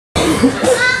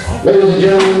Ladies and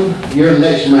gentlemen, your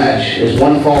next match is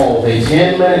one fall with a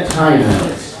 10-minute time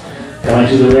limit. Coming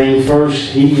to the ring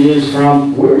first, he is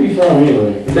from, where are you from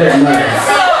anyway? It doesn't matter.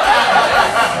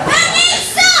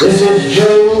 This is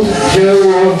Joe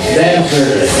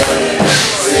Dancer.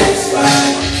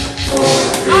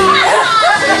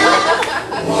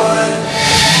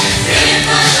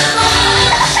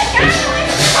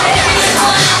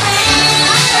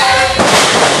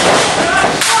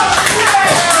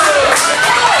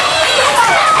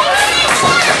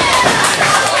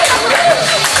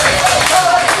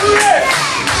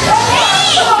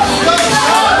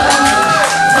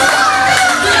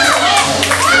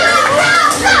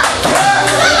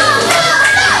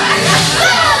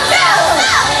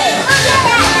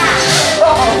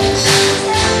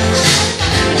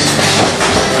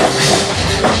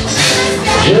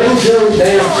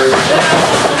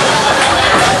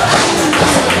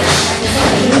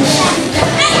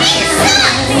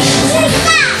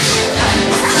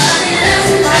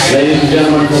 Ladies and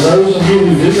gentlemen, for those of you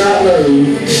who do not know,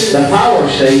 the Power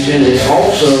Station is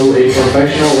also a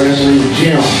professional wrestling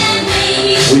gym.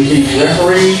 We teach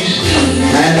referees,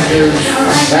 managers,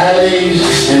 valets,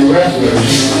 and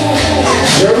wrestlers.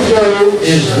 JoJo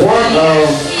is one of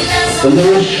the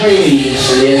newest trainees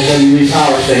in the SWE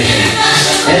Power Station.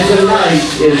 And tonight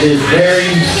is his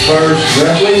very first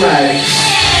wrestling match.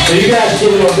 So you guys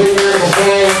give him a big round of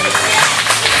applause.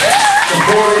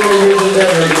 Support him in his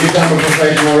endeavor to become a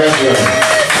professional wrestler.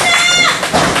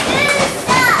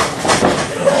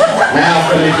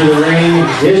 Now coming to the ring,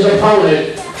 his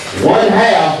opponent, one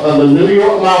half of the New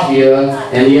York Mafia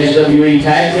and the SWE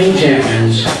Tag Team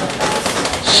Champions,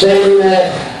 standing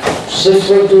at 6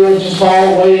 foot 2 inches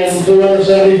tall, weighing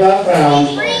 275 pounds,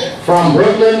 from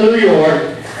Brooklyn, New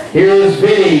York, here is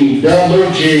Vinnie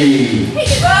DaMoochie.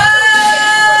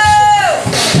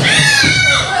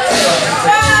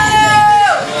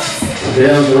 The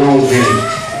hell's wrong with Vinnie?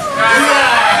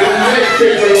 The next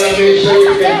picture let me so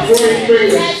you can 23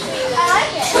 minutes.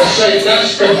 Let's say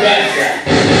that's the bad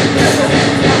guy.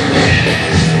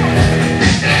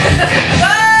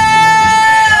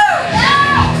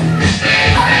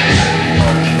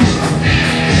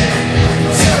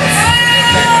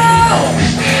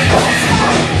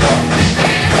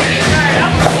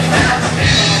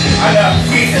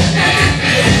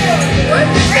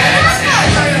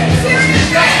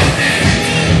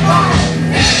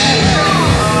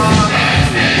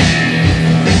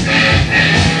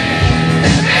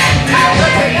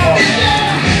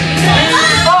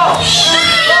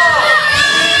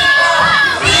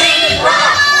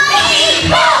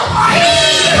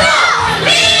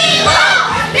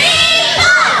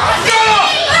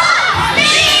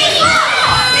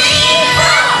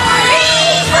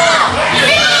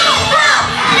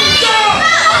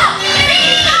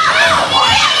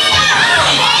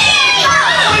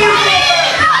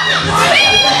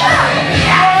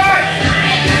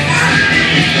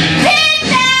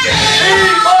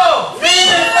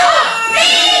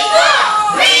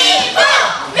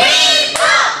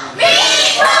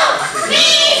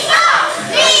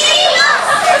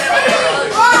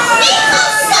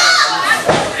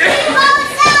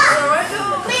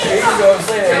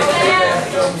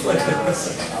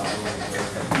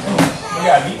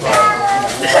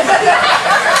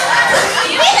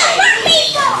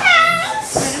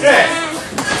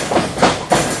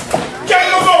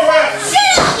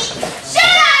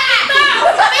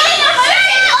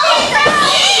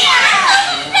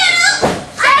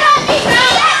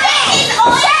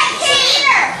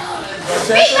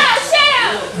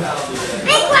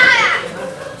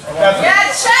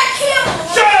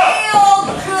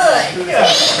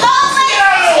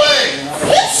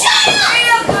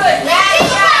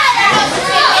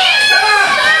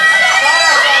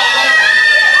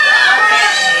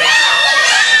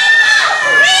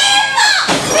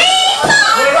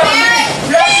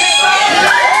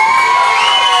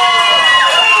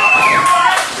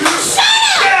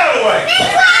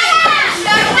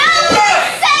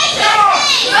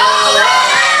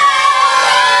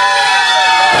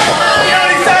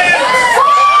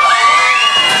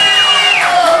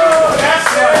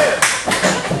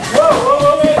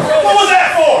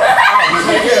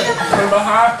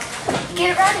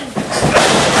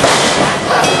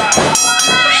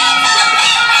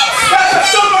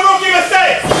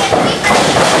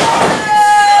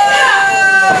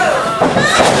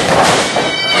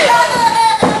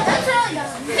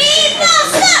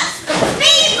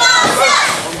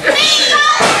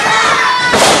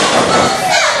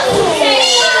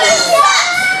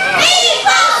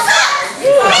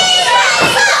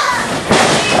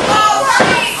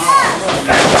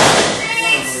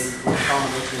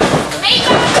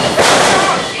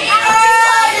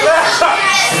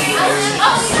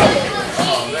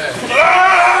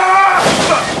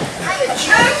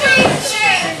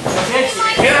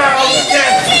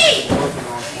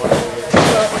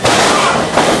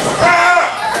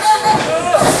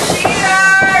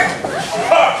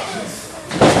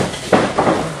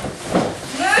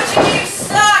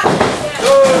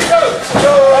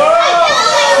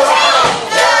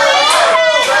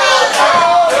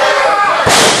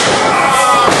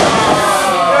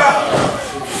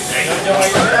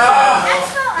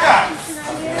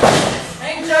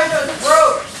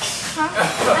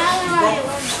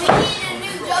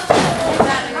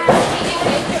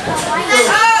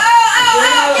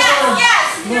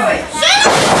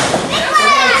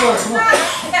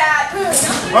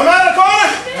 I'm out of the corner.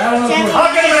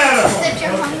 I'll get him out of the corner. That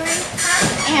you're hungry,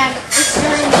 and it's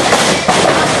during the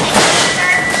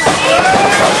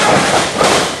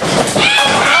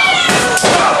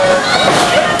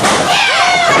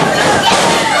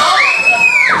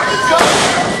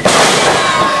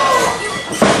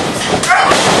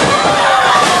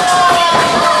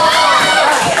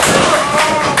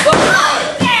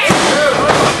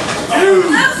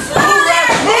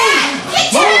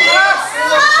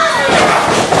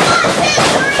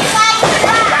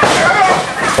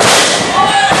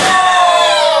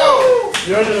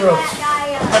You're under the ropes.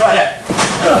 How about that?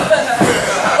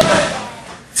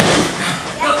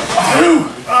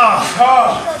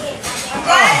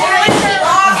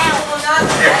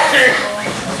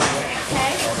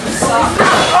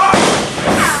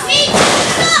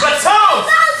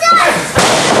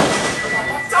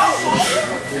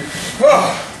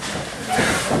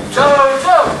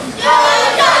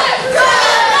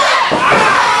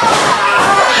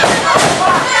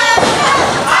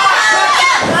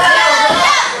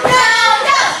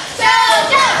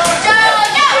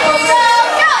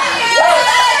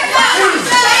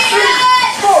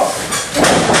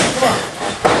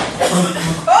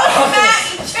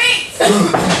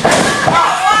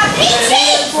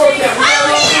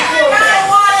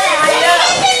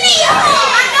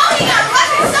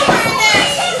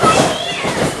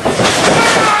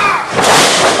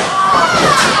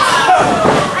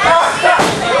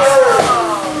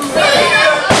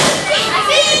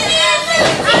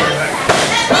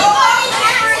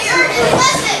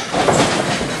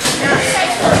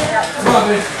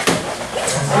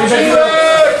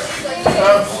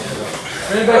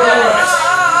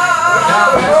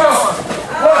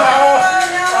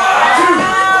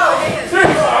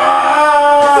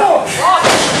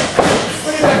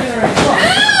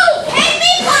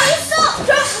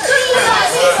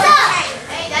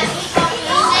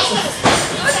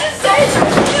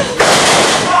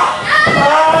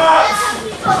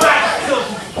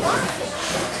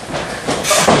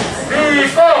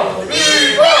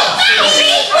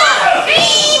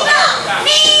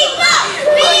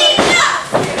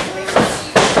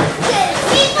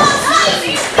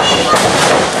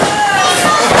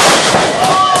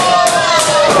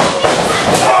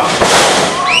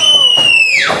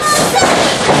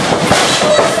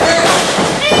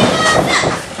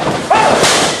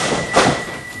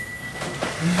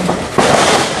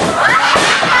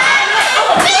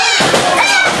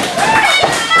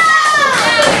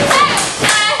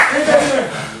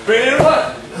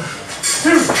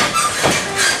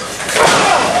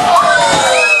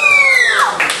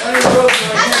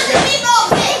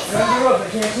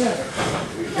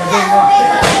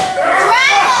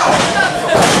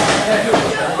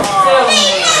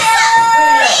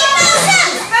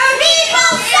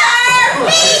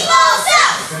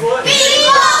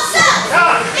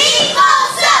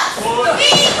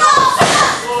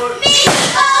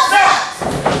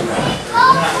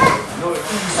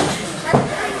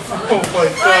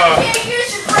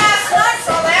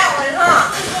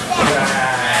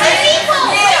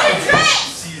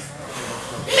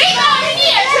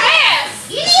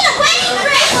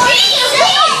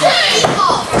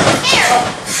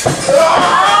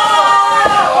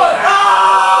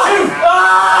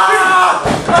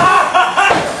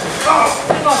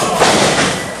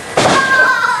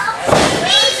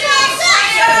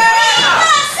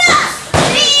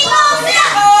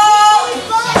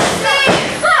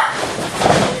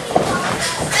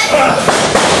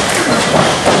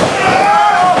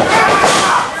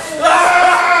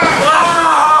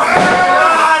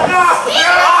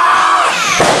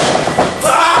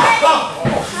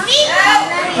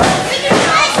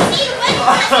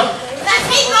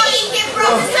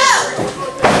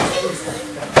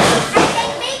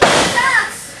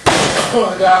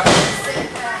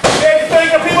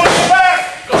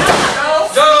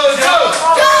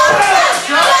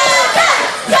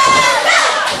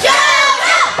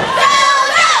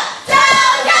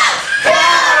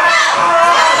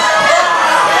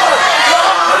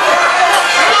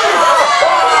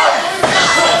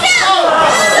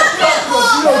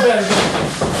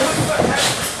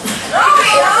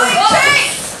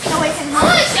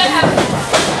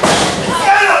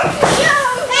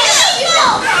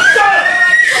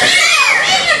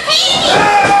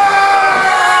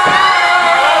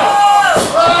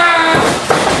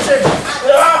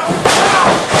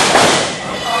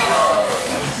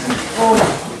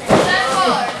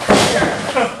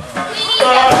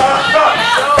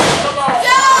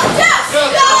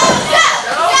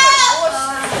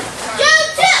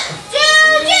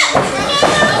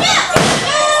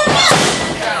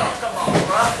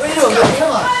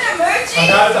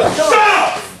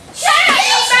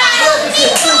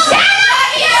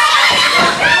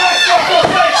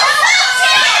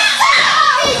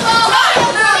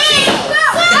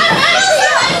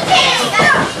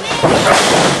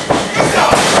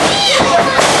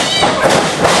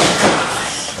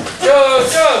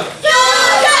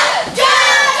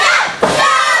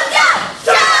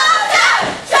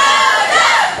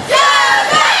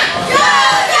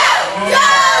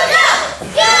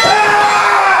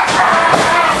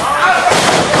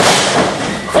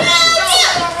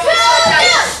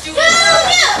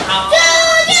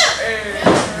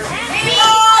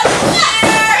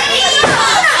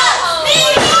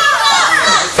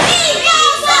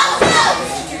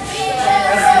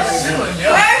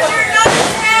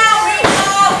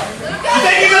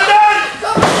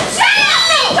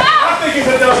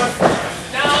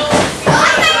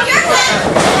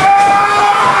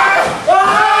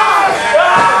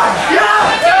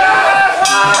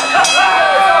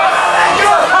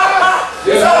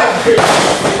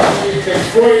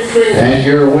 And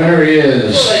your winner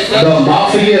is the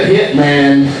Mafia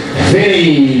Hitman,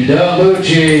 Vinnie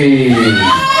DaMoochie.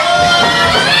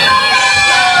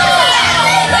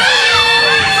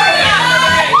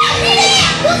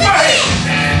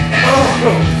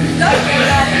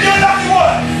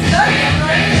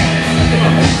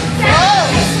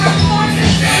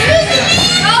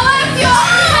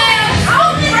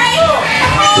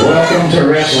 Welcome to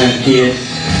wrestling,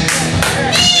 kid.